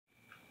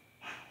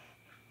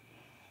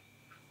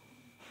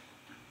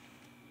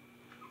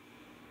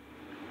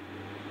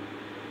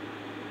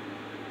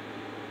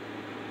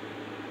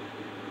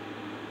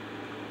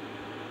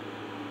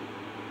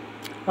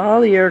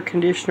Oh, the air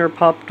conditioner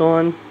popped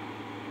on.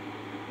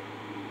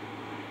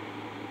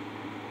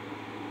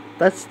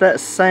 That's that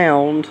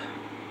sound.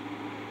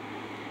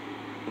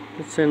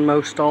 It's in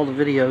most all the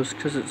videos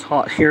because it's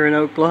hot here in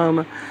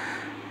Oklahoma.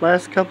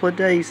 Last couple of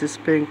days it's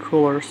been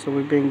cooler, so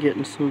we've been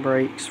getting some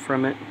breaks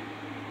from it.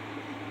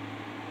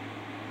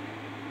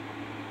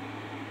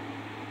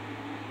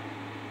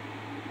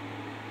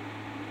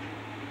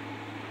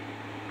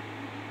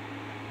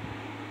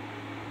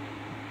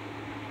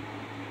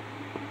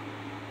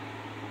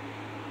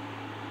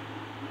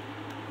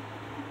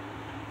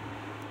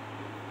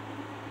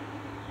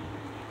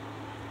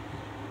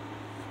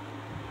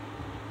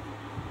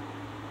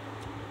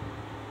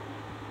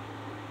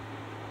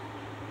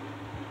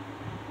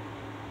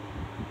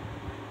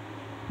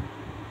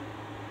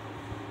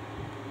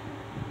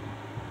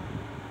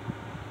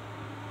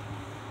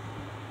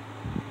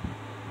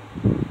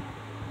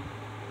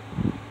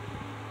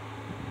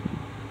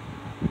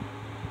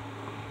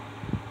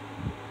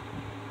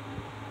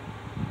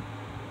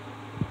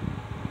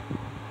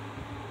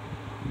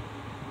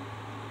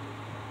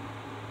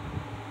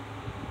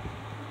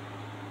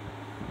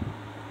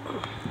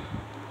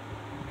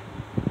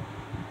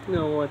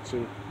 Now watch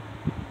him.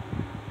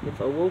 If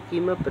I woke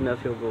him up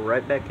enough, he'll go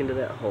right back into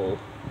that hole.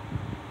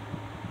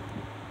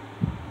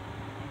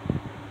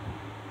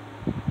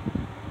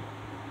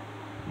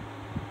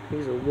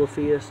 He's the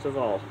woofiest of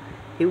all.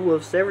 He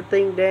woofs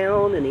everything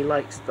down, and he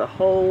likes the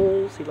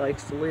holes. He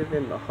likes to live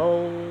in the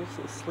holes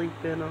and sleep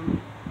in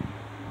them.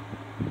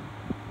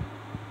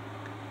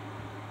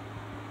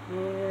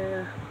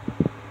 Yeah.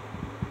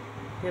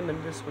 Him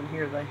and this one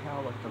here, they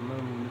howl at the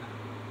moon.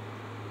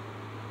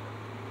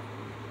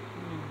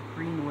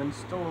 Green one's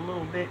still a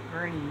little bit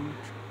green.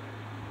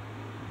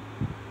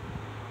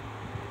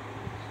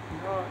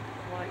 It's not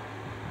quite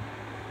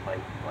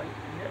white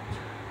yet.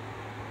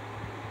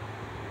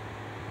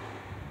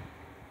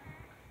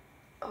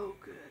 Oh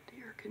good,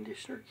 the air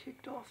conditioner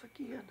kicked off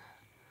again.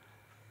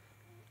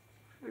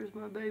 There's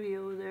my baby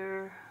over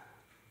there.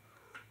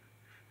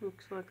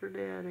 Looks like her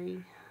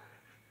daddy.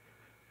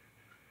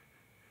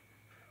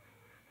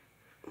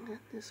 And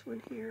this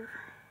one here,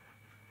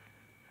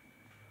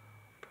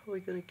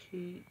 probably gonna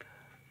keep.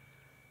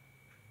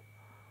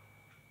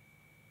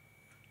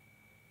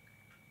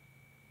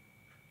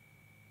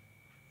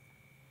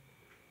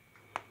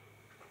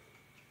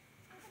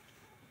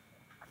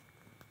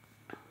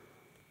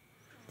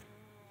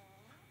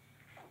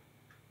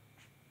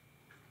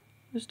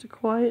 Just a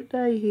quiet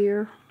day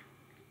here.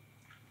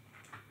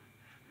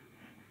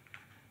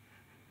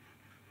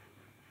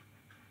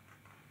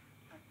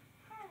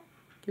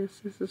 Guess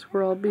this is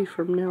where I'll be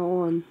from now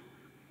on.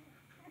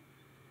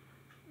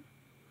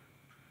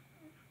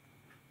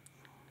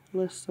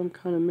 Unless some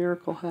kind of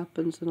miracle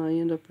happens and I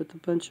end up with a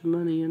bunch of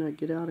money and I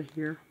get out of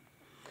here.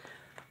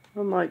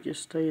 I might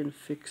just stay and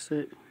fix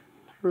it.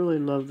 I really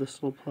love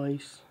this little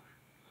place.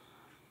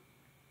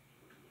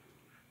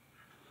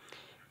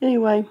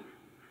 Anyway,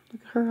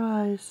 look at her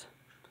eyes.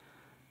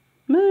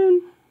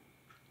 Moon.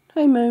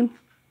 Hey, Moon.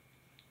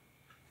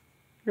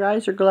 Your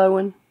eyes are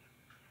glowing.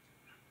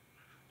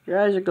 Your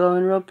eyes are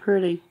glowing real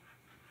pretty.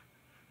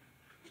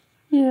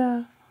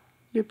 Yeah,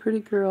 you're a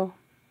pretty girl.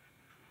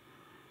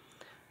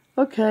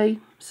 Okay,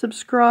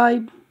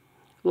 subscribe,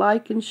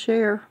 like, and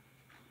share.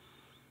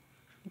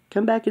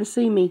 Come back and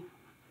see me.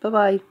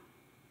 Bye-bye.